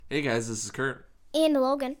Hey guys, this is Kurt. And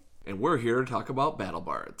Logan. And we're here to talk about battle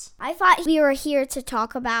bards. I thought we were here to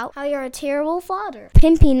talk about how you're a terrible father,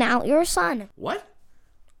 pimping out your son. What?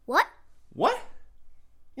 What? What?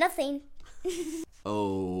 Nothing.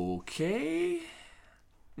 Okay.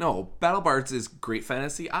 No, battle bards is great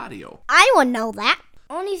fantasy audio. I wouldn't know that.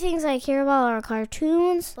 Only things I care about are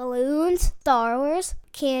cartoons, balloons, Star Wars,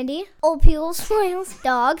 candy, old people's smiles,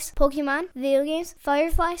 dogs, Pokemon, video games,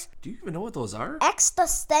 fireflies. Do you even know what those are?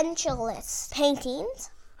 Existentialist paintings,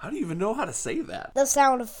 How do you even know how to say that? the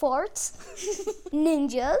sound of forts,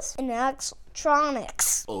 ninjas, and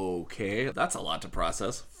electronics. Okay, that's a lot to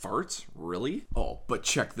process. Farts? Really? Oh, but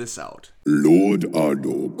check this out. Lord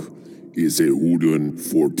Ardok is a huden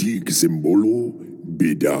fortik symbolo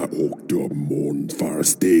bida okta mon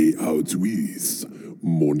farste outwis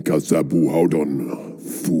mon kasabu haudon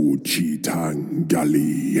fuchitang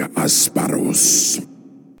gali asparos.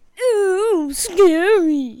 Ooh,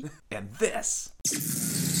 scary. And this.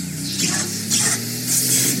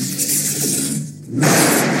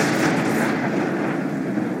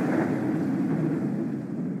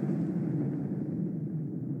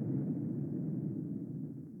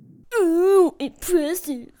 Ooh,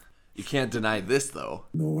 impressive. You can't deny this, though.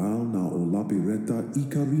 Noal na o lape reta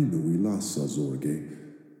ikarino ilasa zorge.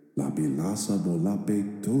 Lape lasa do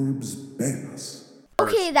lape turbs benas.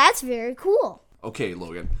 Okay, that's very cool. Okay,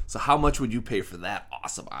 Logan, so how much would you pay for that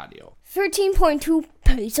awesome audio? 13.2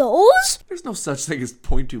 pesos? There's no such thing as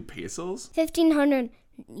 0.2 pesos. 1,500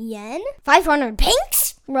 yen? 500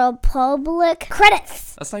 pinks? Republic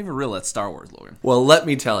credits. That's not even real, that's Star Wars, Logan. Well, let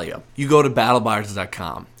me tell you. You go to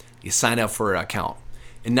battlebards.com, you sign up for an account,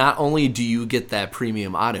 and not only do you get that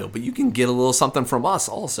premium audio, but you can get a little something from us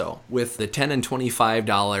also. With the $10 and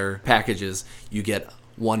 $25 packages, you get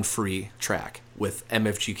one free track with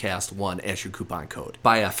MFGcast1 as your coupon code.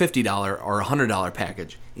 Buy a $50 or $100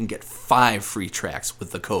 package and get 5 free tracks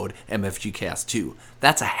with the code MFGcast2.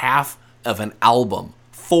 That's a half of an album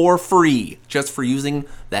for free just for using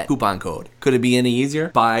that coupon code. Could it be any easier?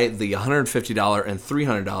 Buy the $150 and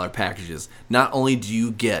 $300 packages. Not only do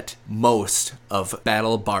you get most of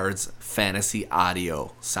Battle Bard's fantasy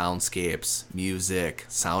audio, soundscapes, music,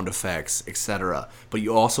 sound effects, etc., but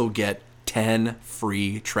you also get 10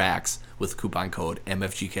 free tracks with coupon code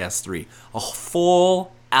MFGcast3. A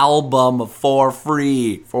full album for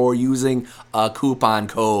free for using a coupon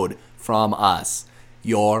code from us.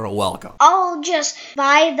 You're welcome. I'll just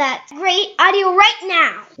buy that great audio right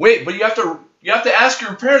now. Wait, but you have to ask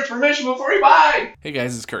your parents' permission before you buy. Hey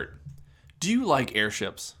guys, it's Kurt. Do you like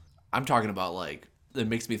airships? I'm talking about it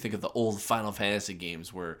makes me think of the old Final Fantasy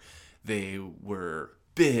games where they were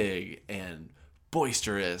big and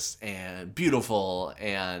boisterous and beautiful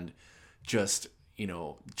and just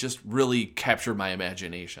really captured my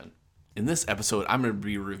imagination. In this episode, I'm going to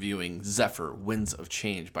be reviewing Zephyr, Winds of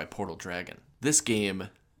Change by Portal Dragon. This game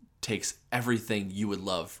takes everything you would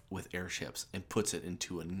love with airships and puts it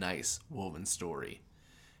into a nice woven story.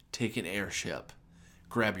 Take an airship,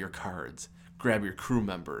 grab your cards, grab your crew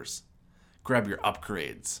members, grab your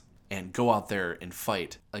upgrades, and go out there and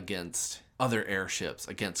fight against other airships,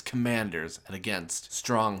 against commanders, and against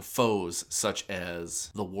strong foes such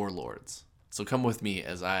as the warlords. So come with me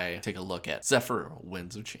as I take a look at Zephyr,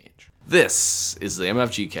 Winds of Change. This is the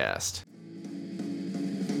MFG Cast.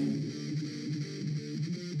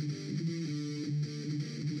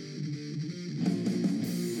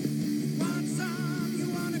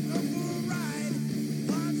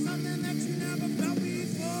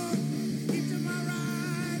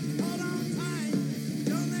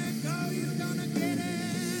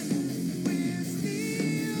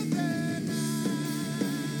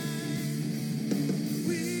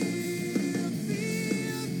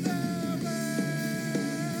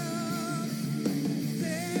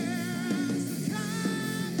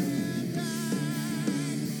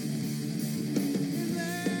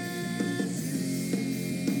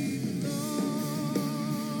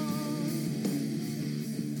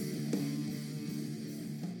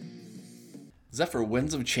 Zephyr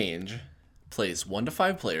Winds of Change plays 1 to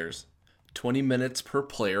 5 players, 20 minutes per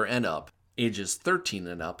player and up, ages 13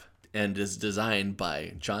 and up, and is designed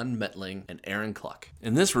by John Metling and Aaron Cluck.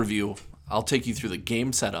 In this review, I'll take you through the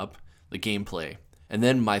game setup, the gameplay, and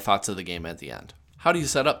then my thoughts of the game at the end. How do you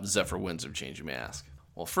set up Zephyr Winds of Change, you may ask?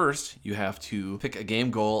 Well, first, you have to pick a game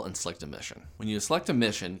goal and select a mission. When you select a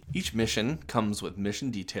mission, each mission comes with mission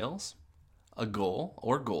details, a goal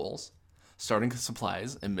or goals, starting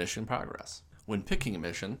supplies, and mission progress. When picking a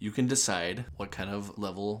mission, you can decide what kind of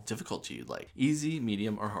level difficulty you'd like. Easy,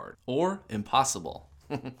 medium, or hard. Or impossible.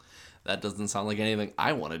 That doesn't sound like anything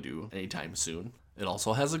I want to do anytime soon. It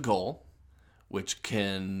also has a goal, which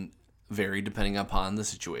can vary depending upon the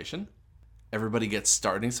situation. Everybody gets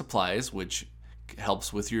starting supplies, which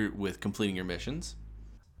helps with completing your missions.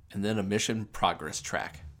 And then a mission progress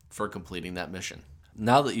track for completing that mission.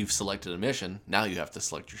 Now that you've selected a mission, now you have to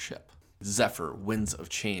select your ship. Zephyr, Winds of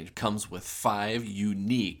Change, comes with 5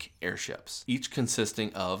 unique airships, each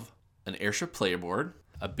consisting of an airship player board,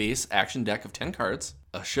 a base action deck of 10 cards,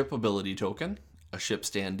 a ship ability token, a ship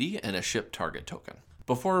standee, and a ship target token.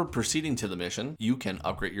 Before proceeding to the mission, you can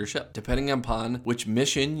upgrade your ship. Depending upon which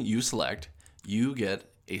mission you select, you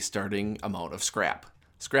get a starting amount of scrap.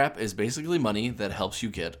 Scrap is basically money that helps you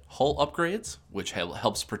get hull upgrades, which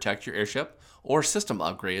helps protect your airship, or system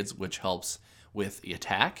upgrades, which helps with the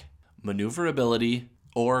attack, maneuverability,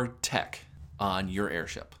 or tech on your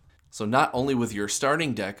airship. So not only with your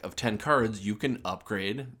starting deck of 10 cards, you can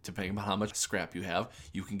upgrade, depending on how much scrap you have,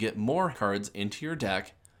 you can get more cards into your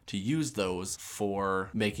deck to use those for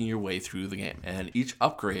making your way through the game. And each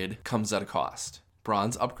upgrade comes at a cost.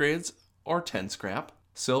 Bronze upgrades are 10 scrap,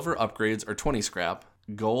 silver upgrades are 20 scrap,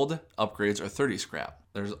 gold upgrades are 30 scrap.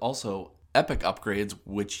 There's also epic upgrades,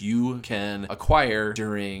 which you can acquire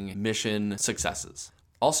during mission successes.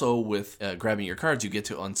 Also, with grabbing your cards, you get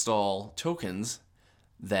to install tokens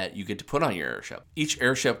that you get to put on your airship. Each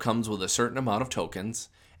airship comes with a certain amount of tokens,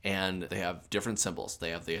 and they have different symbols.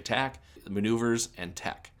 They have the attack, maneuvers, and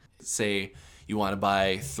tech. Say you want to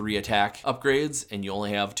buy 3 attack upgrades and you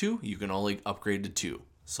only have 2, you can only upgrade to 2.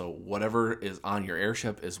 So whatever is on your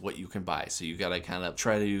airship is what you can buy. So you got to kind of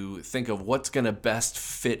try to think of what's going to best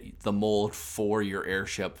fit the mold for your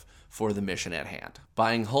airship for the mission at hand.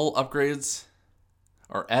 Buying hull upgrades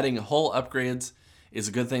or adding hull upgrades is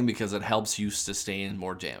a good thing because it helps you sustain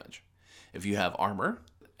more damage. If you have armor,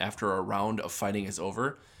 after a round of fighting is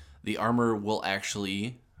over, the armor will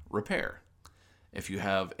actually repair. If you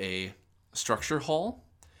have a structure hull,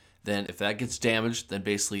 then if that gets damaged, then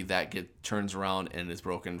basically that turns around and is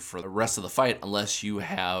broken for the rest of the fight unless you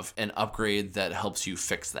have an upgrade that helps you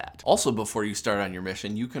fix that. Also, before you start on your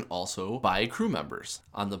mission, you can also buy crew members.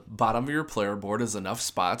 On the bottom of your player board is enough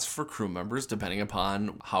spots for crew members depending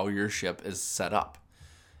upon how your ship is set up.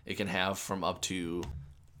 It can have from up to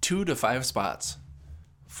 2 to 5 spots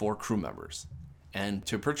for crew members. And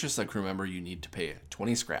to purchase a crew member, you need to pay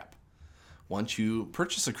 20 scrap. Once you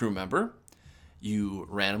purchase a crew member, you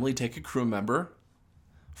randomly take a crew member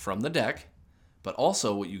from the deck, but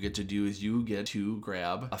also what you get to do is you get to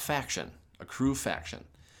grab a faction, a crew faction.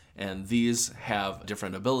 And these have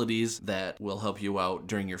different abilities that will help you out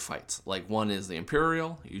during your fights. Like one is the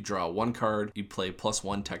Imperial, you draw 1 card, you play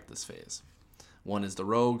 +1 tech this phase. One is the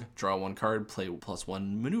Rogue, draw 1 card, play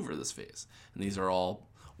 +1 maneuver this phase. And these are all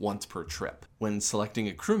once per trip. When selecting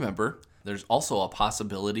a crew member, there's also a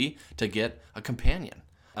possibility to get a companion.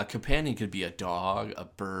 A companion could be a dog, a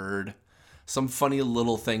bird, some funny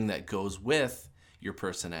little thing that goes with your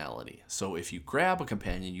personality. So if you grab a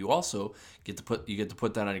companion, you also get to put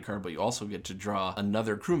that on your card, but you also get to draw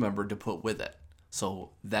another crew member to put with it.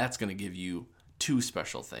 So that's going to give you 2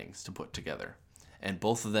 special things to put together. And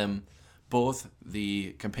both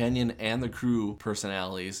the companion and the crew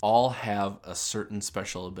personalities all have a certain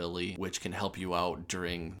special ability which can help you out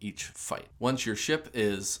during each fight. Once your ship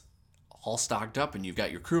is all stocked up and you've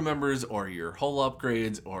got your crew members or your hull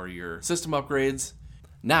upgrades or your system upgrades,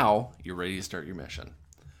 now you're ready to start your mission.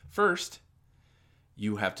 First,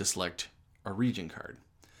 you have to select a region card.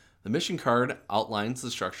 The mission card outlines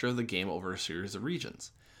the structure of the game over a series of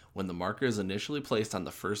regions. When the marker is initially placed on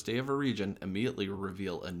the first day of a region, immediately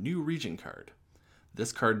reveal a new region card.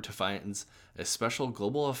 This card defines a special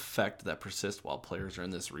global effect that persists while players are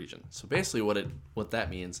in this region. So basically what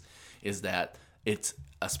that means is that it's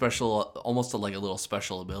a special, almost like a little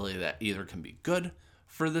special ability that either can be good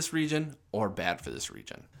for this region or bad for this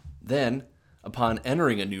region. Then, upon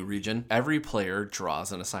entering a new region, every player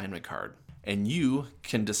draws an assignment card, and you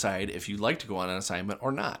can decide if you'd like to go on an assignment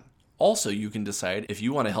or not. Also, you can decide if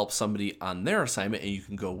you want to help somebody on their assignment and you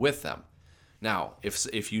can go with them. Now,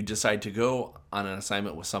 if you decide to go on an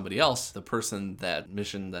assignment with somebody else, the person that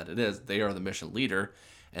mission that it is, they are the mission leader.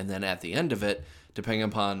 And then at the end of it, depending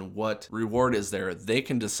upon what reward is there, they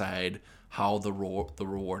can decide how the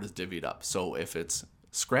reward is divvied up. So if it's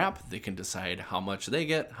scrap, they can decide how much they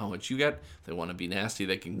get, how much you get. If they want to be nasty,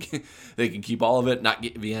 they can keep all of it, not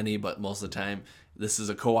give you any, but most of the time, this is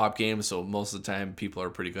a co-op game, so most of the time people are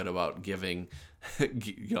pretty good about giving,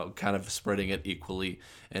 kind of spreading it equally,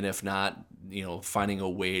 and if not, finding a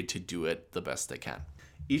way to do it the best they can.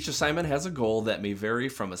 Each assignment has a goal that may vary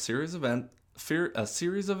from a series of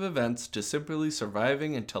events to simply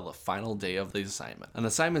surviving until the final day of the assignment. An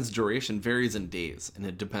assignment's duration varies in days, and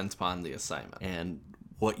it depends upon the assignment and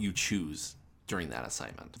what you choose during that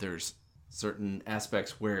assignment. There's certain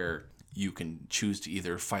aspects where you can choose to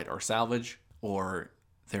either fight or salvage, or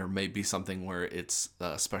there may be something where it's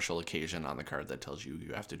a special occasion on the card that tells you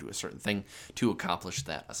you have to do a certain thing to accomplish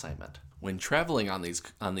that assignment. When traveling on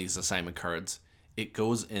these assignment cards, it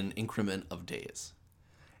goes in increment of days.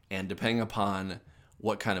 And depending upon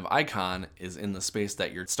what kind of icon is in the space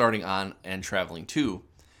that you're starting on and traveling to,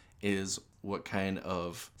 is what kind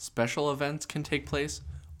of special events can take place,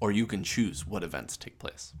 or you can choose what events take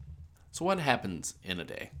place. So what happens in a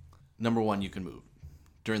day? Number one, you can move.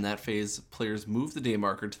 During that phase, players move the day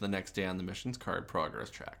marker to the next day on the mission's card progress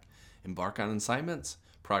track, embark on assignments,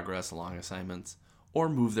 progress along assignments, or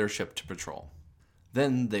move their ship to patrol.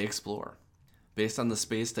 Then they explore. Based on the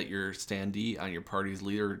space that your standee on your party's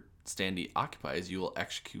leader standee occupies, you will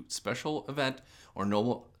execute special event or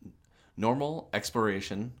normal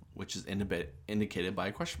exploration, which is indicated by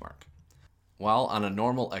a question mark. While on a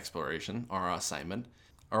normal exploration or assignment,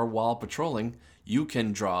 or while patrolling, you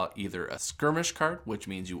can draw either a skirmish card, which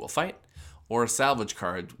means you will fight, or a salvage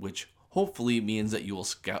card, which hopefully means that you will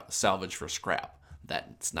salvage for scrap.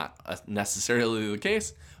 That's not necessarily the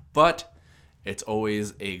case, but it's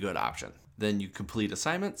always a good option. Then you complete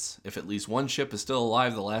assignments. If at least one ship is still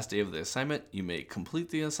alive the last day of the assignment, you may complete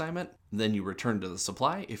the assignment. Then you return to the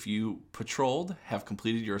supply. If you patrolled, have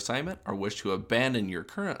completed your assignment, or wish to abandon your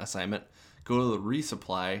current assignment, go to the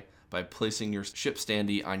resupply by placing your ship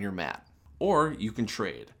standee on your mat. Or you can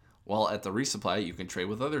trade. While at the resupply, you can trade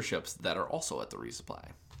with other ships that are also at the resupply.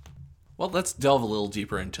 Well, let's delve a little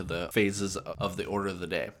deeper into the phases of the order of the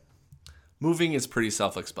day. Moving is pretty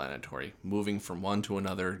self-explanatory. Moving from one to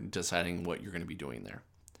another, deciding what you're going to be doing there.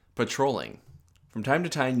 Patrolling. From time to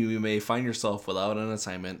time, you may find yourself without an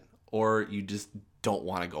assignment, or you just don't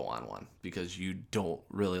want to go on one because you don't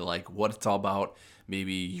really like what it's all about.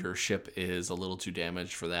 Maybe your ship is a little too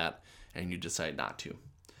damaged for that, and you decide not to.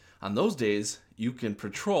 On those days, you can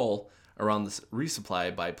patrol around the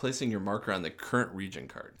resupply by placing your marker on the current region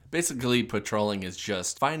card. Basically, patrolling is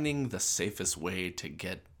just finding the safest way to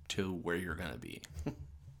get to where you're going to be.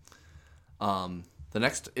 The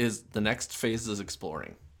next phase is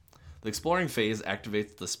exploring. The exploring phase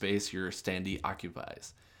activates the space your standee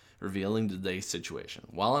occupies, revealing the day's situation.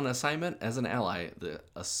 While on assignment as an ally, the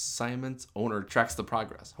assignment's owner tracks the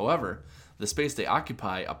progress. However, the space they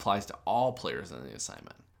occupy applies to all players in the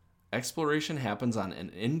assignment. Exploration happens on an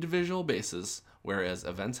individual basis, whereas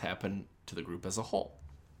events happen to the group as a whole.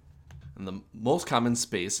 And the most common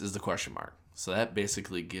space is the question mark. So that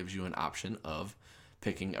basically gives you an option of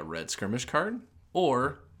picking a red skirmish card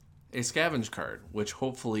or a scavenge card, which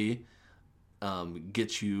hopefully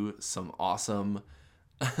gets you some awesome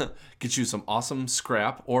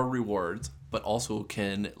scrap or rewards, but also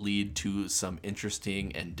can lead to some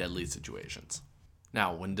interesting and deadly situations.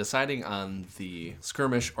 Now, when deciding on the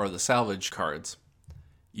skirmish or the salvage cards,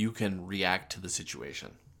 you can react to the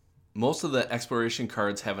situation. Most of the exploration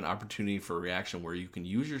cards have an opportunity for reaction where you can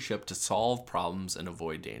use your ship to solve problems and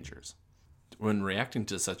avoid dangers. When reacting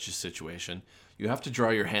to such a situation, you have to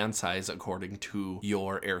draw your hand size according to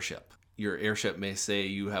your airship. Your airship may say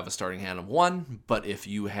you have a starting hand of 1, but if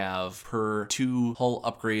you have per 2 hull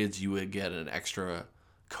upgrades, you would get an extra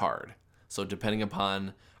card. So depending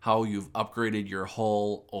upon how you've upgraded your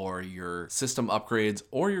hull or your system upgrades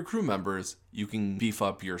or your crew members, you can beef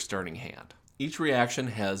up your starting hand. Each reaction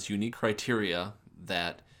has unique criteria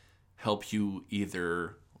that help you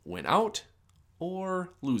either win out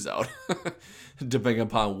or lose out, depending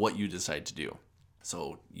upon what you decide to do.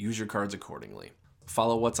 So use your cards accordingly.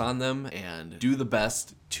 Follow what's on them and do the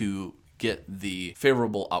best to get the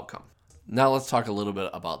favorable outcome. Now let's talk a little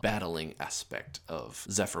bit about battling aspect of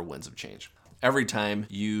Zephyr Winds of Change. Every time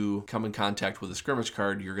you come in contact with a skirmish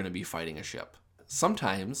card, you're going to be fighting a ship.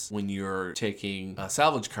 Sometimes when you're taking a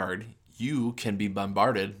salvage card, you can be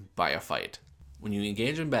bombarded by a fight. When you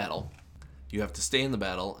engage in battle, you have to stay in the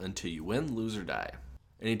battle until you win, lose, or die.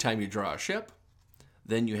 Anytime you draw a ship,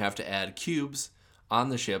 then you have to add cubes on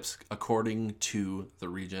the ships according to the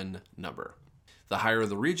region number. The higher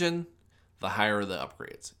the region, the higher the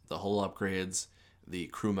upgrades. The hull upgrades, the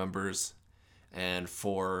crew members, and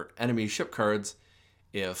for enemy ship cards,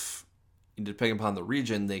 if depending upon the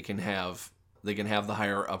region, they can have the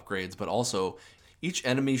higher upgrades, but also each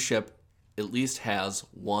enemy ship at least has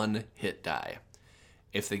 1 hit die.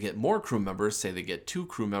 If they get more crew members, say they get 2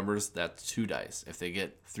 crew members, that's 2 dice. If they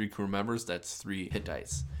get 3 crew members, that's 3 hit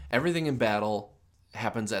dice. Everything in battle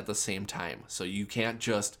happens at the same time. So you can't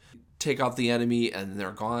just take out the enemy and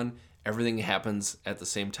they're gone. Everything happens at the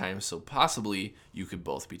same time, so possibly you could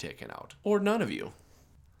both be taken out. Or none of you.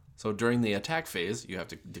 So during the attack phase, you have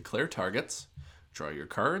to declare targets, draw your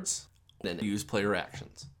cards, Then use player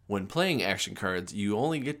actions. When playing action cards, you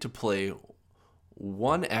only get to play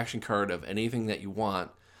one action card of anything that you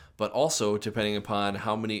want, but also depending upon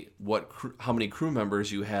how many crew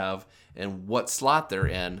members you have and what slot they're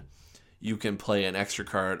in, you can play an extra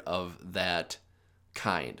card of that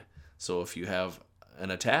kind. So if you have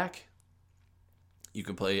an attack, you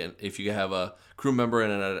can play if you have a crew member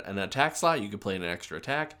in an attack slot, you can play an extra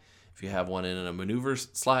attack. If you have one in a maneuver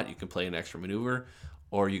slot, you can play an extra maneuver.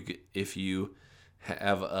 Or if you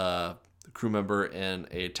have a crew member in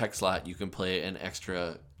a tech slot, you can play an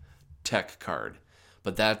extra tech card.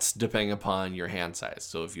 But that's depending upon your hand size.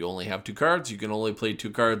 So if you only have 2 cards, you can only play 2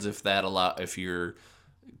 cards if your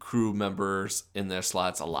crew members in their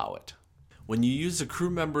slots allow it. When you use a crew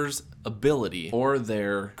member's ability or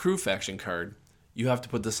their crew faction card, you have to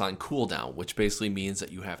put this on cooldown, which basically means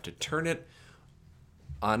that you have to turn it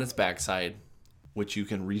on its backside, which you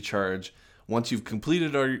can recharge once you've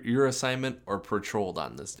completed your assignment or patrolled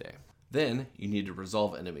on this day. Then you need to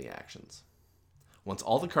resolve enemy actions. Once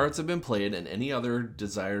all the cards have been played and any other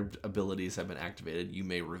desired abilities have been activated, you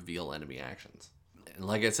may reveal enemy actions. And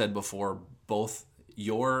like I said before, both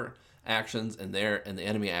your actions and the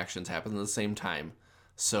enemy actions happen at the same time,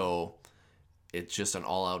 so it's just an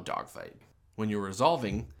all-out dogfight. When you're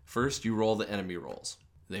resolving, first you roll the enemy rolls.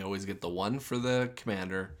 They always get the 1 for the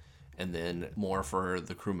commander and then more for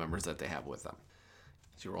the crew members that they have with them.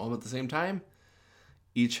 So you roll them at the same time.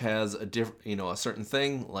 Each has a certain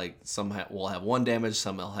thing, like some will have 1 damage,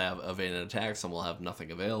 some will have evaded attack, some will have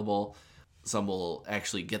nothing available, some will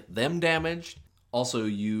actually get them damaged. Also,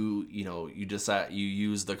 you decide you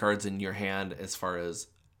use the cards in your hand as far as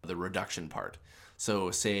the reduction part.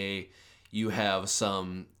 So say you have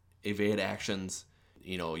some evade actions,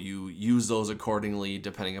 you use those accordingly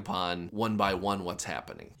depending upon one by one what's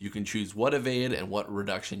happening. You can choose what evade and what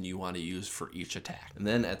reduction you want to use for each attack. And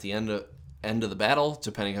then at the end of the battle,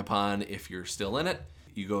 depending upon if you're still in it,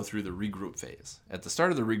 you go through the regroup phase. At the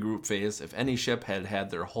start of the regroup phase, if any ship had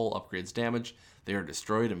their hull upgrades damaged, they are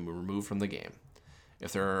destroyed and removed from the game.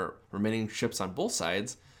 If there are remaining ships on both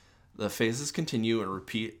sides, the phases continue and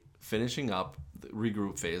repeat, finishing up the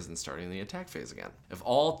regroup phase and starting the attack phase again. If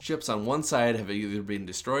all ships on one side have either been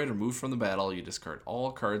destroyed or moved from the battle, you discard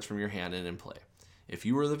all cards from your hand and in play. If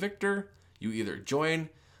you were the victor, you either join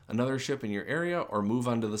another ship in your area or move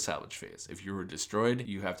on to the salvage phase. If you were destroyed,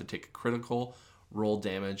 you have to take a critical roll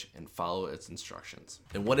damage and follow its instructions.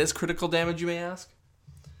 And what is critical damage, you may ask?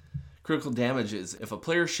 Critical damage is if a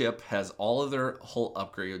player ship has all of their hull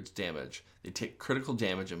upgrades damaged, they take critical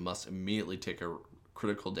damage and must immediately take a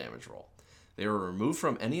critical damage roll. They are removed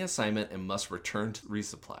from any assignment and must return to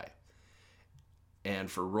resupply. And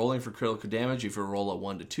for rolling for critical damage, if you roll a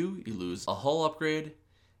 1 to 2, you lose a hull upgrade.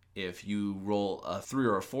 If you roll a 3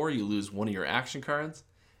 or a 4, you lose one of your action cards.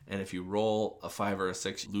 And if you roll a 5 or a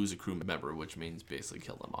 6, you lose a crew member, which means basically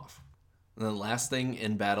kill them off. And the last thing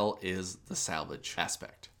in battle is the salvage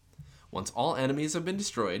aspect. Once all enemies have been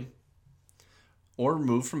destroyed or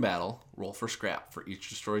removed from battle, roll for scrap for each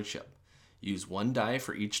destroyed ship. Use 1 die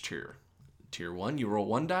for each tier. Tier 1, you roll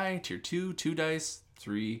 1 die. Tier 2, 2 dice.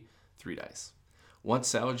 3, 3 dice. Once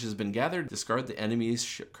salvage has been gathered, discard the enemy's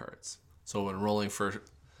ship cards. So when rolling for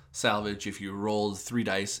salvage, if you rolled 3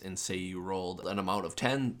 dice and say you rolled an amount of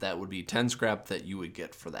 10, that would be 10 scrap that you would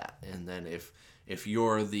get for that. And then if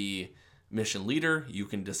you're the mission leader, you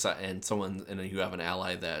can decide, and you have an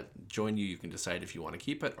ally that joined you, you can decide if you want to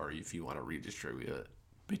keep it or if you want to redistribute it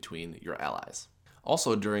between your allies.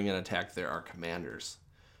 Also, during an attack, there are commanders.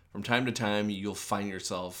 From time to time, you'll find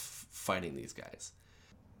yourself fighting these guys.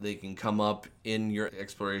 They can come up in your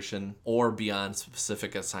exploration or beyond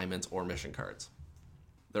specific assignments or mission cards.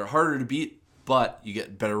 They're harder to beat, but you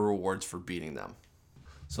get better rewards for beating them.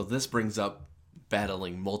 So this brings up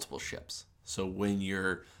battling multiple ships. So when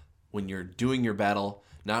you're doing your battle,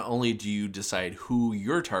 not only do you decide who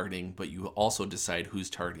you're targeting, but you also decide who's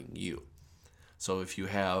targeting you. So if you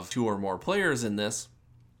have 2 or more players in this,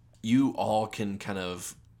 you all can kind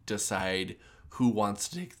of decide who wants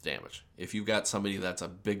to take the damage. If you've got somebody that's a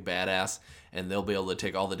big badass and they'll be able to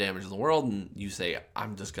take all the damage in the world and you say,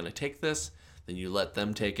 I'm just going to take this, then you let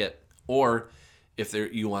them take it. Or if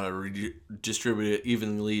you want to redistribute it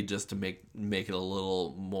evenly just to make it a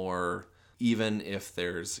little more even if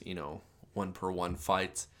there's, 1-per-1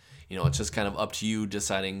 fights. It's just kind of up to you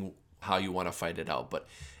deciding how you want to fight it out. But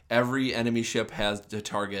every enemy ship has to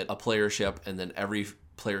target a player ship, and then every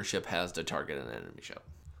player ship has to target an enemy ship.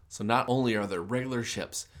 So not only are there regular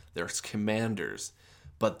ships, there's commanders,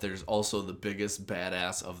 but there's also the biggest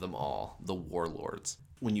badass of them all, the warlords.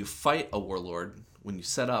 When you fight a warlord, when you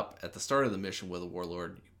set up at the start of the mission with a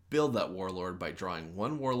warlord, build that warlord by drawing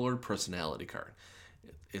one warlord personality card.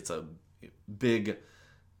 It's a big,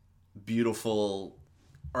 beautiful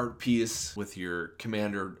art piece with your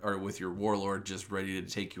commander or with your warlord just ready to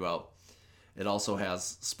take you out. It also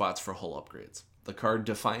has spots for hull upgrades. The card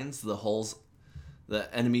defines the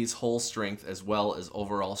enemy's hull strength as well as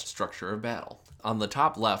overall structure of battle. On the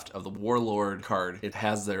top left of the warlord card, it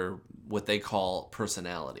has their what they call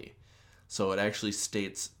personality. So it actually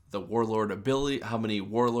states the warlord ability, how many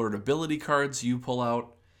warlord ability cards you pull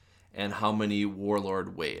out, and how many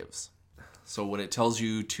warlord waves. So when it tells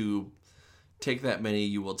you to take that many,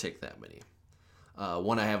 you will take that many.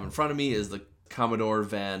 One I have in front of me is the Commodore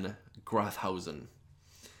van Grothhausen.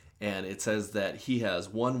 And it says that he has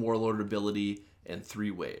 1 warlord ability and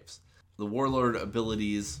 3 waves. The warlord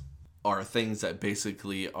abilities are things that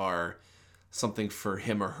basically are something for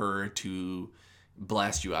him or her to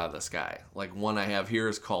blast you out of the sky. Like one I have here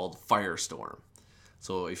is called Firestorm.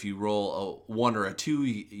 So if you roll a 1 or a 2,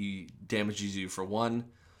 he damages you for 1.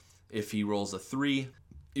 If he rolls a 3,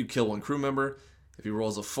 you kill 1 crew member. If he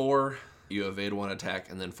rolls a 4, you evade 1 attack,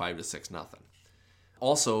 and then 5 to 6 nothing.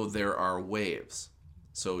 Also, there are waves.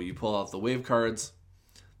 So you pull out the wave cards.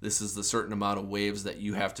 This is the certain amount of waves that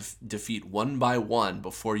you have to defeat one by one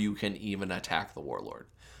before you can even attack the warlord.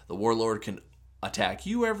 The warlord can attack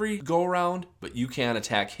you every go around, but you can't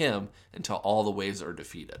attack him until all the waves are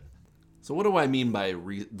defeated. So what do I mean by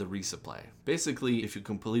the resupply? Basically, if you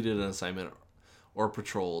completed an assignment or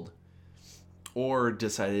patrolled or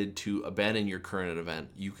decided to abandon your current event,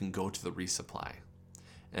 you can go to the resupply.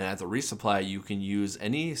 And at the resupply, you can use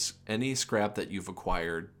any scrap that you've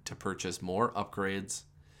acquired to purchase more upgrades,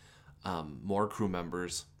 more crew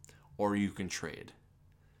members, or you can trade.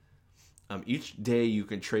 Each day you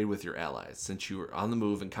can trade with your allies. Since you are on the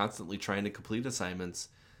move and constantly trying to complete assignments,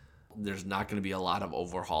 there's not going to be a lot of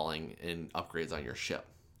overhauling and upgrades on your ship.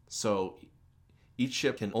 So each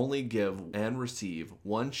ship can only give and receive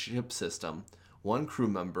 1 ship system, 1 crew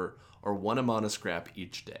member, or 1 amount of scrap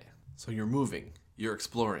each day. So you're moving, you're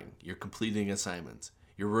exploring, you're completing assignments,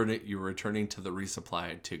 you're returning to the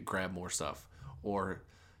resupply to grab more stuff or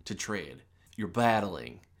to trade. You're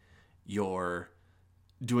battling, you're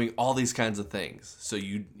doing all these kinds of things. So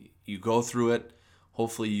you go through it,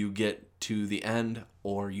 hopefully you get to the end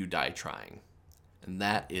or you die trying. And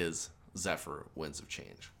that is Zephyr Winds of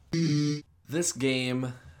Change. This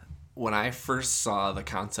game, when I first saw the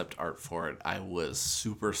concept art for it, I was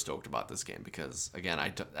super stoked about this game because, again,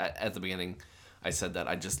 at the beginning, I said that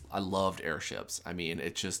I loved airships. I mean,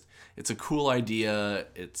 it's a cool idea.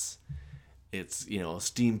 It's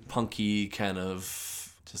steampunky kind of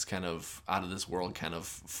out of this world kind of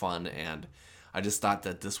fun, and I just thought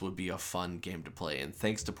that this would be a fun game to play. And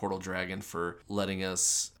thanks to Portal Dragon for letting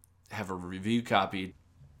us have a review copy.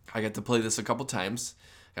 I got to play this a couple times.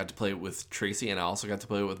 I got to play it with Tracy, and I also got to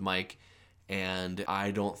play it with Mike, and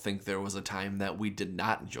I don't think there was a time that we did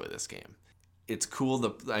not enjoy this game. It's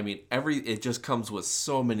cool. It just comes with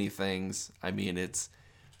so many things. I mean,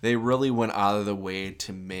 they really went out of the way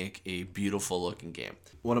to make a beautiful looking game.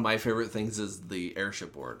 One of my favorite things is the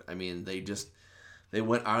airship board. I mean, they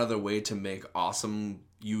went out of their way to make awesome,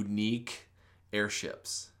 unique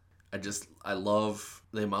airships. I love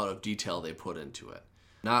the amount of detail they put into it.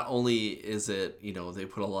 Not only is it, they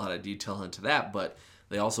put a lot of detail into that, but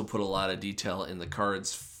they also put a lot of detail in the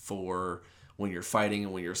cards for when you're fighting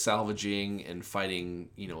and when you're salvaging and fighting,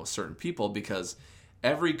 certain people, because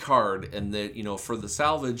every card and for the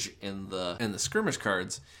salvage and the skirmish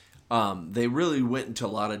cards, they really went into a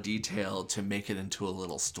lot of detail to make it into a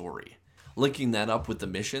little story. Linking that up with the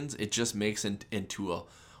missions, it just makes it into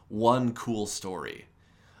one cool story.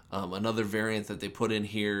 Another variant that they put in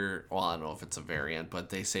here, well, I don't know if it's a variant, but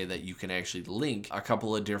they say that you can actually link a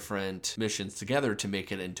couple of different missions together to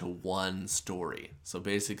make it into one story. So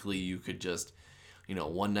basically you could just,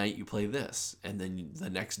 one night you play this, and then the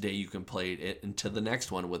next day you can play it into the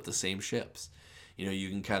next one with the same ships. You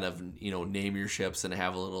can kind of, name your ships and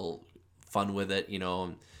have a little fun with it,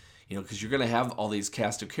 because you're going to have all these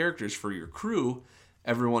cast of characters for your crew.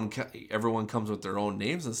 Everyone comes with their own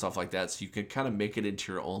names and stuff like that, so you can kind of make it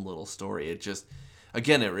into your own little story. It just,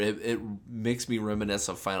 again, it makes me reminisce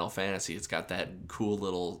of Final Fantasy. It's got that cool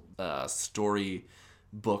little story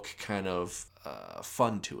book kind of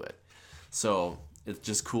fun to it. So it's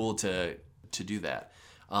just cool to do that.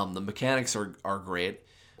 The mechanics are great.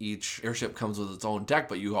 Each airship comes with its own deck,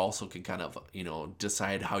 but you also can kind of,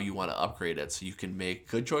 decide how you want to upgrade it. So you can make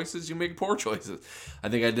good choices, you make poor choices. I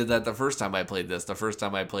think I did that the first time I played this. The first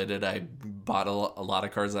time I played it, I bought a lot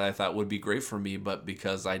of cards that I thought would be great for me, but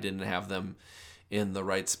because I didn't have them in the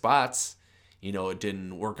right spots, it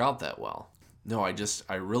didn't work out that well. no,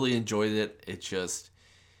 I really enjoyed it. It just,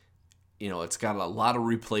 it's got a lot of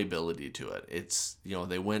replayability to it. It's,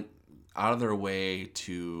 they went out of their way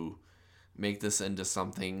to make this into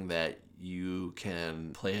something that you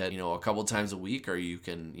can play it, a couple times a week, or you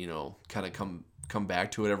can, kind of come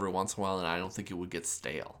back to it every once in a while, and I don't think it would get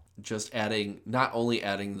stale. Just not only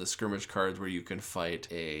adding the skirmish cards where you can fight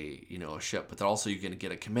a ship, but also you can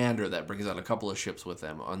get a commander that brings out a couple of ships with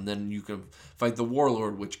them, and then you can fight the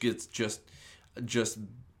warlord, which gets just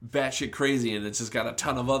batshit crazy, and it's just got a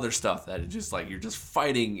ton of other stuff that it's just like you're just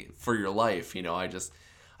fighting for your life. I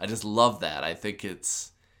just love that. I think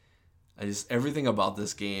everything about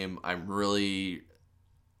this game I'm really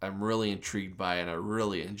intrigued by, and I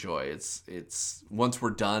really enjoy. It's once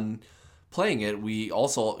we're done playing it, we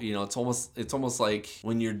also, it's almost like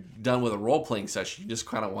when you're done with a role-playing session, you just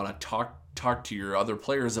kind of want to talk to your other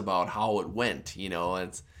players about how it went.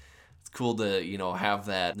 It's cool to, have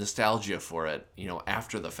that nostalgia for it,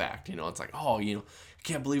 after the fact. It's like, oh, I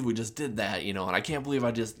can't believe we just did that, and I can't believe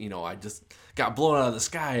I just got blown out of the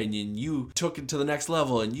sky, and you took it to the next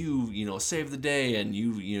level, and you saved the day, and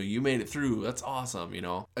you made it through. That's awesome.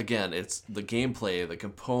 Again, it's the gameplay, the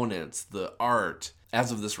components, the art. As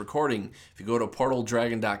of this recording, if you go to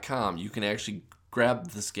portaldragon.com, you can actually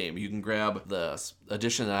grab this game. You can grab the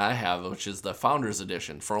edition that I have, which is the Founders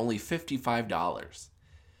Edition, for only $55.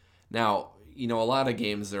 Now, a lot of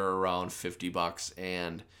games, they're around $50,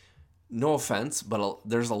 and no offense, but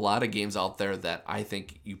there's a lot of games out there that I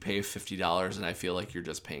think you pay $50 and I feel like you're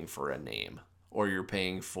just paying for a name, or you're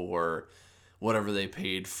paying for whatever they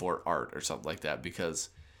paid for art or something like that.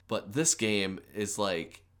 But this game is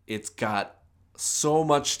like, it's got so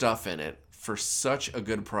much stuff in it for such a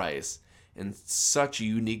good price and such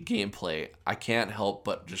unique gameplay. I can't help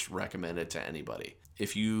but just recommend it to anybody.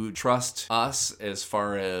 If you trust us as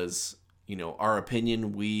far as, our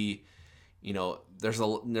opinion, there's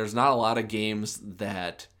not a lot of games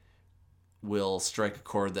that will strike a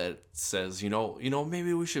chord that says,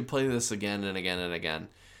 maybe we should play this again and again and again.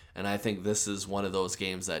 And I think this is one of those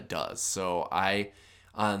games that does. So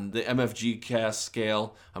on the MFG cast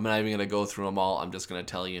scale, I'm not even going to go through them all. I'm just going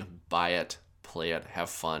to tell you, buy it, play it, have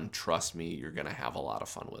fun. Trust me, you're going to have a lot of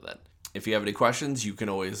fun with it. If you have any questions, you can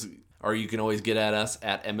always get at us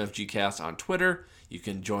at MFGcast on Twitter. You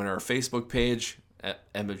can join our Facebook page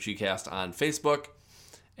at MFGcast on Facebook,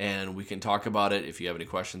 and we can talk about it. If you have any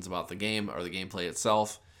questions about the game or the gameplay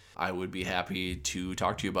itself, I would be happy to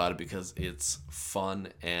talk to you about it, because it's fun,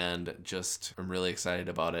 and just I'm really excited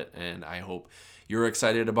about it, and I hope you're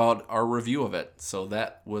excited about our review of it. So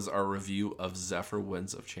that was our review of Zephyr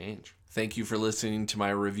Winds of Change. Thank you for listening to my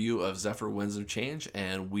review of Zephyr Winds of Change,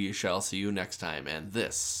 and we shall see you next time. And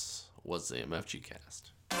this was the MFG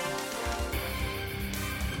Cast.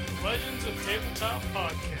 Legends of Tabletop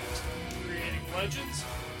Podcast. Creating legends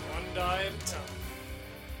one die at a time.